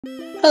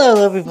Hello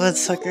lovely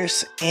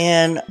bloodsuckers,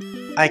 and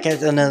I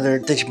got another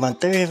Digimon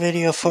Theory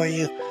video for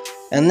you,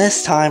 and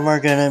this time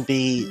we're gonna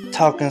be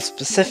talking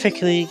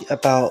specifically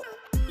about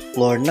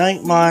Lord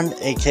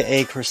Knightmon,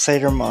 aka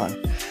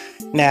Crusadermon.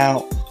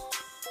 Now,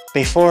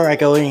 before I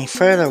go any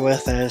further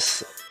with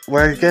this,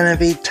 we're gonna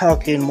be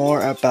talking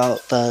more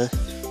about the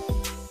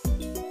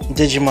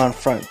Digimon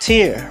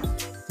Frontier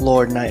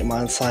Lord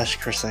Knightmon /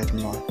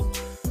 Crusadermon.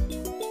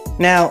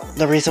 Now,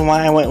 the reason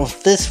why I went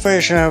with this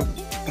version of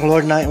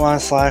Lord Knightmon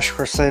 /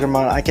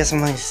 Crusadermon, I guess I'm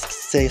going to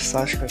say /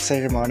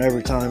 Crusadermon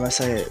every time I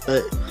say it,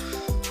 but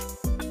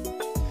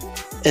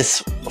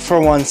it's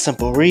for one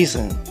simple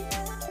reason.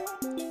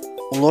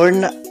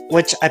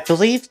 Which I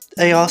believe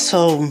they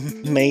also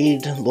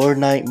made Lord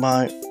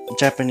Knightmon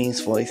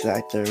Japanese voice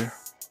actor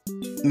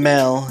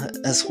male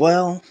as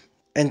well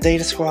in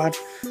Data Squad,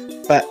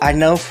 but I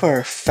know for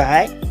a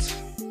fact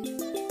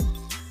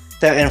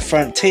that in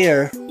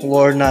Frontier,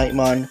 Lord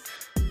Knightmon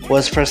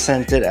was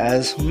presented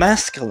as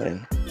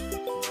masculine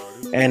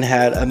and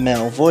had a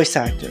male voice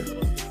actor.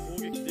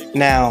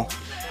 Now,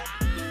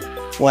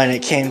 when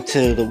it came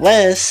to the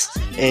West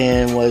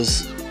and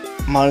was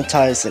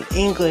monetized in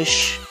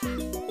English,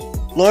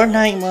 Lord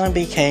Knightmon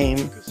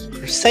became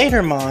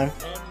Crusadermon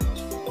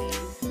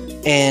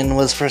and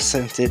was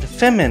presented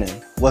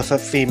feminine with a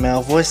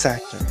female voice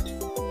actor.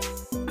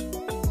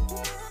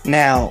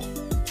 Now,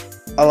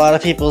 a lot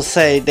of people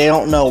say they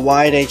don't know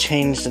why they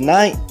changed the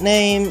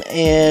name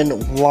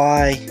and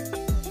why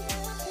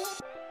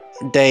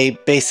they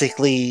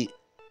basically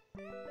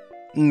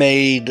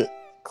made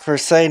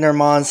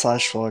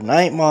Crusadermon / Lord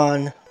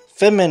Knightmon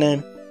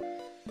feminine.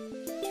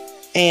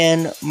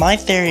 And my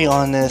theory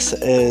on this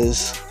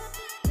is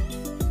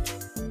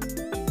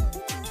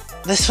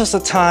this was a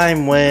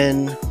time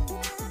when,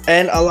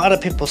 and a lot of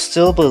people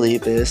still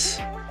believe this,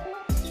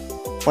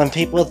 when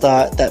people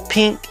thought that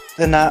pink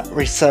did not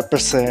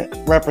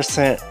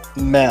represent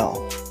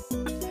male,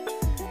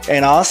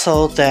 and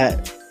also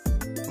that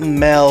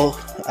male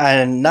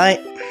and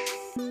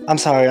I'm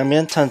sorry, I'm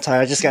getting tongue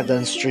tired. I just got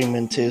done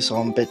streaming too, so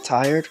I'm a bit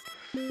tired.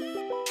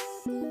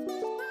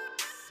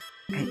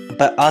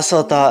 But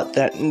also thought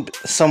that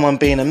someone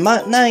being a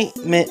knight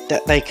meant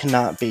that they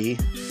cannot be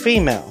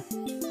female.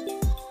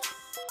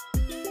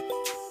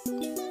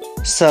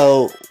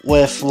 So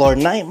with Lord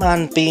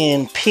Knightmon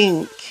being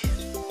pink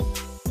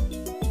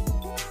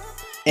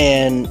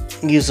and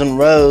using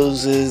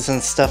roses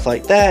and stuff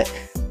like that,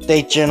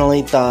 they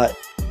generally thought,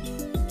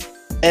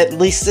 at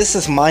least this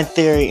is my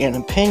theory and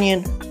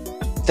opinion,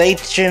 they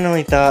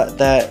generally thought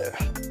that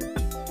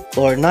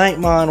Lord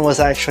Knightmon was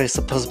actually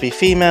supposed to be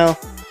female,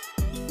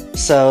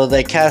 so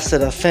they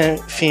casted a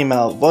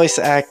female voice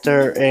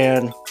actor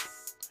and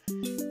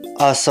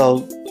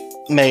also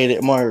made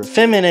it more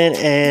feminine,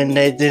 and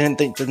they didn't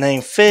think the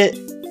name fit,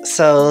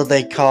 so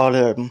they called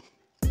him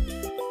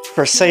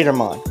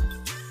Crusadermon.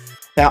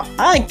 Now,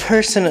 I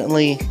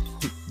personally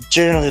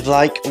generally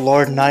like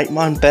Lord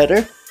Knightmon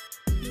better,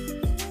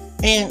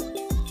 and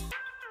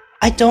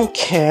I don't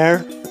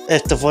care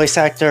if the voice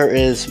actor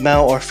is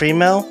male or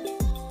female.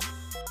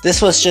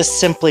 This was just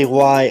simply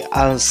why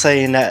I was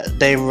saying that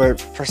they were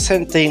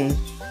presenting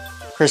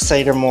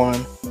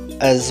Crusadermon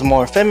as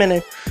more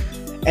feminine.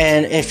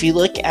 And if you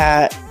look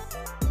at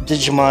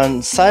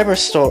Digimon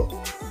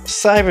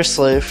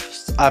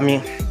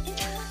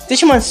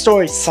Digimon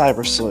Story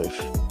Cyber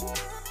Sleuth,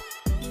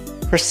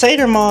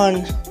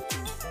 Crusadermon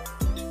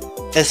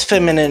is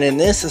feminine in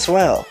this as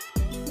well.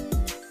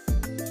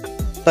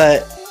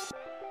 But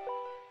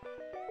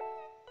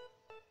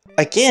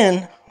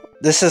again,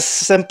 this is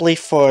simply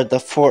for the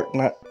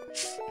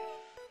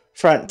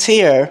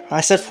Frontier.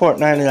 I said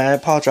Fortnite and I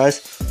apologize.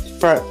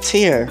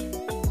 Frontier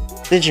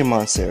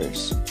Digimon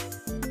series,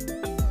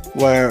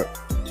 where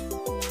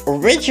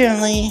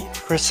originally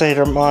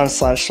Crusadermon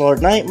 / Lord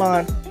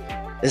Knightmon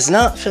is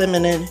not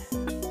feminine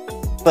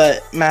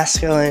but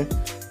masculine,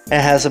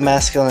 and has a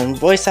masculine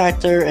voice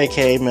actor,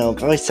 aka male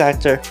voice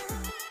actor.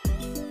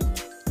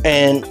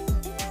 And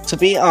to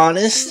be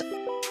honest,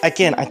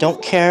 again, I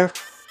don't care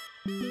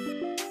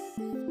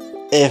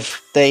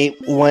if they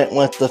went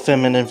with the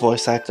feminine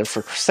voice actor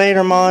for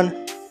Crusadermon.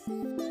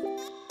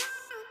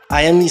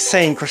 I am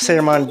saying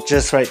Crusadermon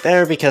just right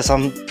there because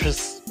I'm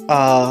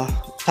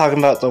talking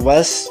about the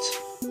West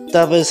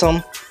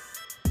dubism.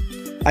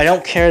 I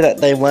don't care that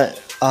they went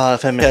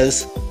feminine,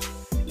 because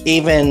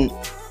even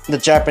the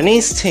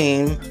Japanese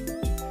team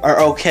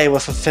are okay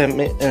with a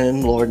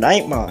feminine Lord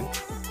Knightmon,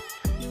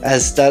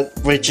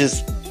 which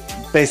is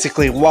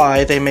basically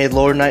why they made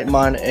Lord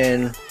Knightmon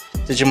in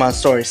Digimon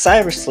Story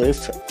Cyber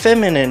Sleuth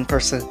feminine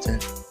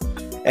presented,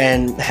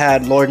 and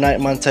had Lord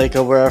Knightmon take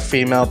over a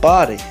female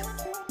body.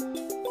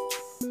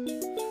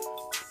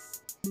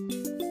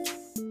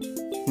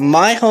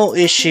 My whole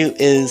issue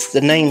is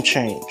the name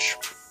change.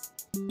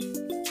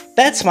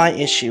 That's my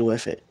issue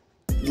with it.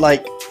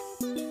 Like,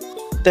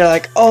 they're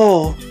like,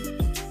 oh,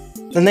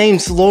 the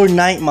name's Lord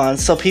Knightmon,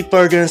 so people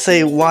are gonna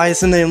say, why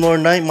is the name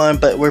Lord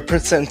Knightmon, but we're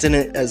presenting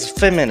it as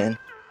feminine?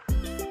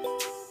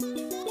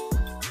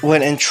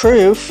 When in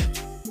truth,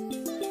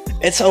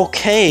 it's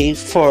okay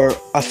for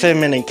a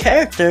feminine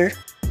character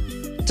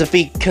to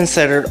be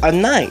considered a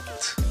knight.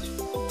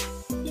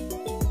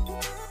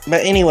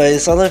 But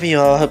anyways, I love you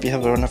all. I hope you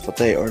have a wonderful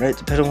day or night,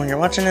 depending on when you're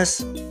watching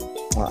this.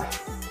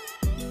 Mwah.